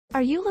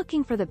Are you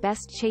looking for the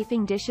best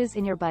chafing dishes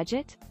in your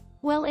budget?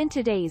 Well, in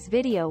today's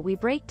video we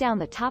break down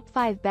the top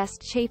 5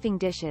 best chafing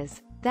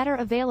dishes that are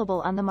available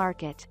on the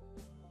market.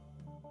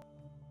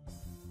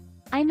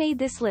 I made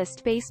this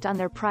list based on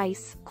their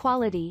price,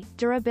 quality,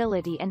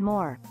 durability and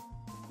more.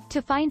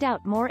 To find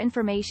out more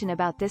information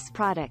about this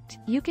product,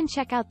 you can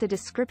check out the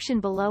description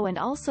below and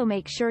also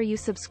make sure you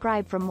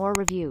subscribe for more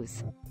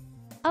reviews.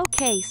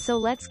 Okay, so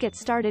let's get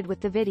started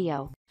with the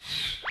video.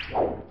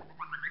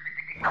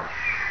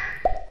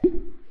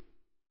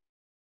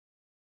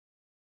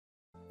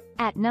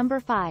 At number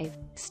 5,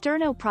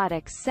 Sterno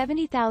Products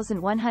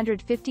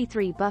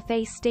 70153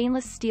 Buffet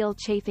Stainless Steel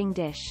Chafing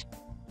Dish.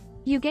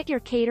 You get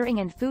your catering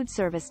and food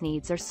service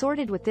needs are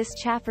sorted with this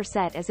Chafer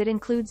set as it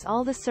includes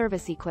all the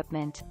service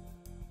equipment.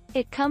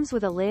 It comes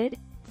with a lid,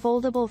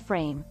 foldable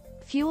frame,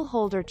 fuel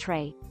holder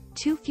tray,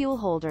 2 fuel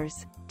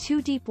holders,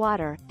 2 deep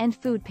water, and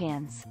food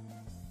pans.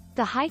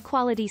 The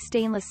high-quality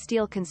stainless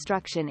steel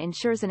construction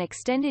ensures an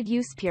extended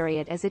use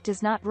period as it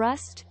does not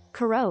rust,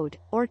 corrode,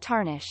 or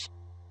tarnish.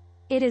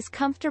 It is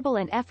comfortable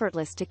and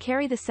effortless to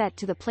carry the set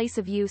to the place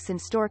of use and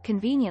store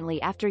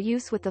conveniently after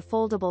use with the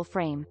foldable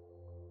frame.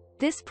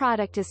 This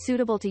product is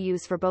suitable to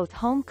use for both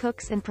home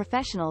cooks and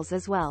professionals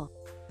as well.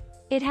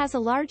 It has a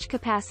large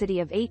capacity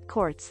of 8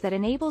 quarts that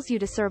enables you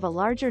to serve a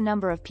larger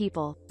number of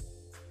people.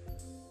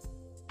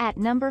 At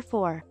number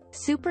 4,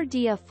 Super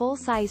Dia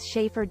Full-Size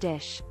Chafer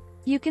Dish.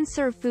 You can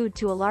serve food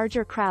to a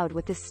larger crowd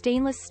with this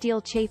stainless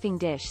steel chafing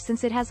dish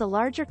since it has a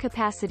larger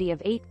capacity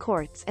of 8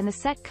 quarts and the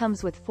set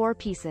comes with 4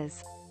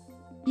 pieces.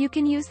 You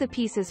can use the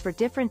pieces for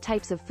different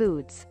types of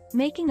foods,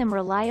 making them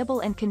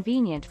reliable and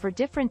convenient for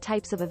different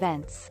types of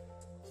events.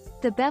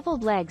 The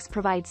beveled legs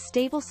provide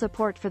stable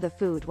support for the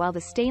food while the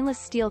stainless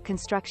steel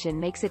construction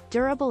makes it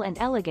durable and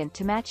elegant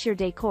to match your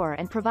decor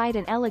and provide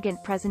an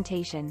elegant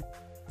presentation.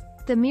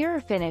 The mirror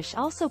finish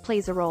also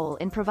plays a role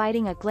in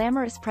providing a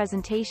glamorous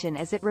presentation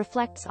as it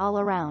reflects all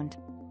around.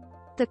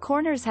 The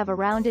corners have a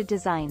rounded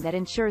design that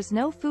ensures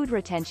no food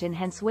retention,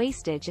 hence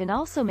wastage, and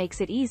also makes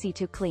it easy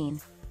to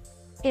clean.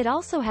 It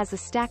also has a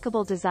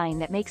stackable design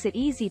that makes it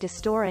easy to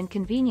store and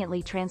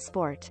conveniently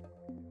transport.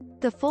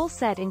 The full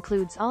set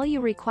includes all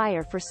you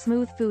require for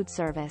smooth food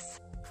service.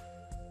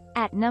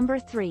 At number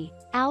 3,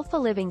 Alpha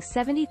Living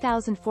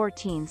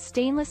 70014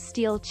 Stainless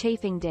Steel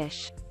Chafing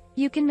Dish.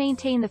 You can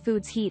maintain the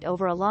food's heat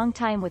over a long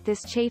time with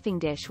this chafing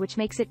dish, which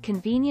makes it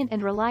convenient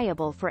and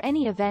reliable for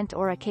any event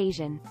or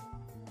occasion.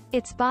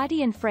 Its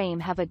body and frame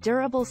have a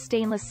durable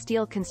stainless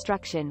steel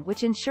construction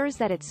which ensures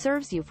that it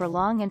serves you for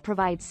long and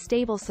provides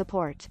stable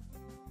support.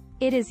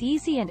 It is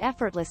easy and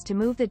effortless to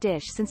move the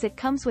dish since it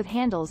comes with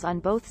handles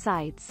on both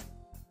sides.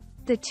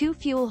 The 2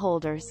 fuel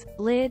holders,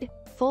 lid,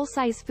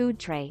 full-size food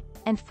tray,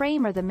 and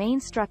frame are the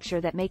main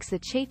structure that makes the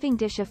chafing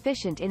dish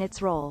efficient in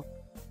its role.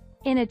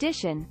 In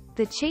addition,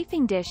 the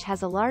chafing dish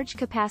has a large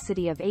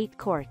capacity of 8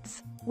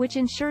 quarts, which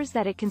ensures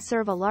that it can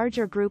serve a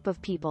larger group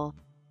of people.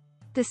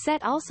 The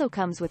set also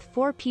comes with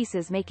 4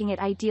 pieces, making it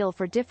ideal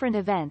for different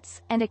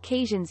events and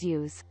occasions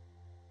use.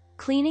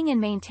 Cleaning and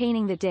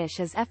maintaining the dish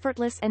is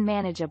effortless and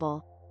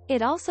manageable.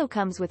 It also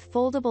comes with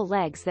foldable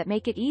legs that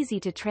make it easy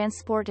to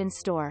transport and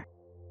store.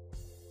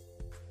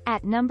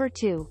 At number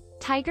 2,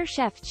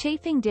 TigerChef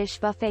Chafing Dish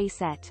Buffet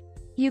Set.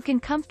 You can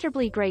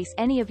comfortably grace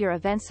any of your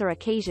events or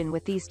occasion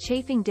with these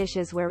chafing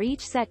dishes, where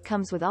each set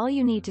comes with all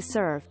you need to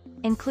serve,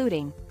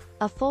 including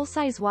a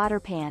full-size water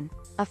pan,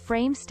 a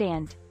frame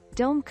stand,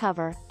 dome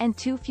cover, and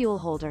 2 fuel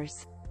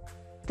holders.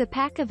 The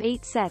pack of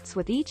 8 sets,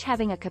 with each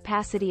having a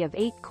capacity of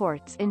 8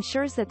 quarts,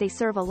 ensures that they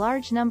serve a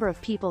large number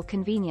of people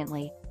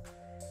conveniently.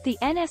 The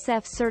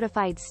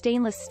NSF-certified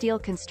stainless steel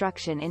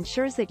construction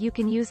ensures that you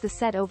can use the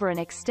set over an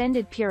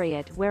extended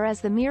period,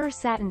 whereas the mirror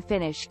satin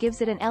finish gives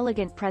it an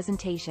elegant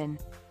presentation.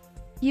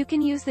 You can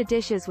use the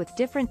dishes with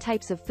different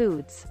types of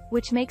foods,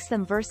 which makes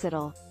them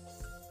versatile.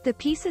 The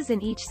pieces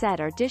in each set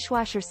are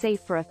dishwasher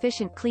safe for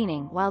efficient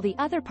cleaning, while the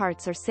other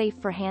parts are safe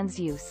for hands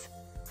use.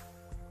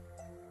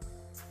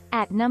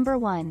 At number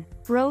 1,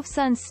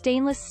 ROVSUN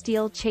Stainless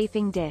Steel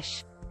Chafing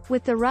Dish.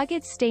 With the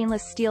rugged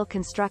stainless steel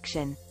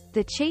construction,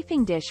 the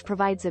chafing dish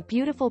provides a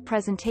beautiful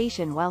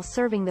presentation while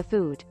serving the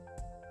food.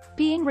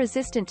 Being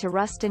resistant to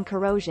rust and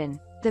corrosion,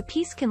 the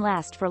piece can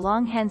last for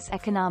long, hence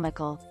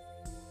economical.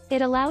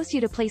 It allows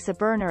you to place a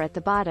burner at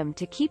the bottom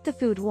to keep the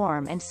food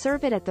warm and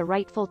serve it at the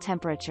rightful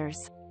temperatures.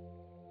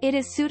 It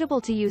is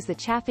suitable to use the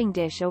chafing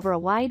dish over a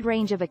wide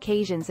range of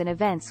occasions and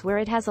events where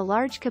it has a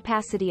large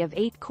capacity of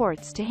 8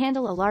 quarts to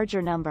handle a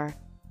larger number.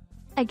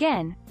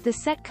 Again, the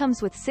set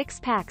comes with 6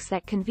 packs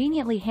that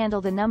conveniently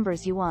handle the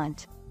numbers you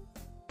want.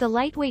 The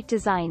lightweight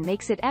design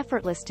makes it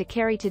effortless to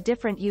carry to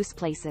different use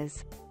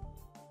places.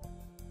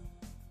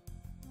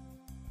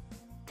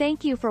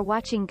 Thank you for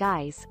watching,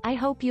 guys. I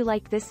hope you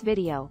like this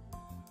video.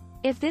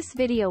 If this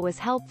video was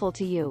helpful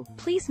to you,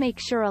 please make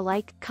sure a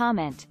like,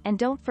 comment, and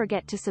don't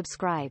forget to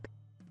subscribe.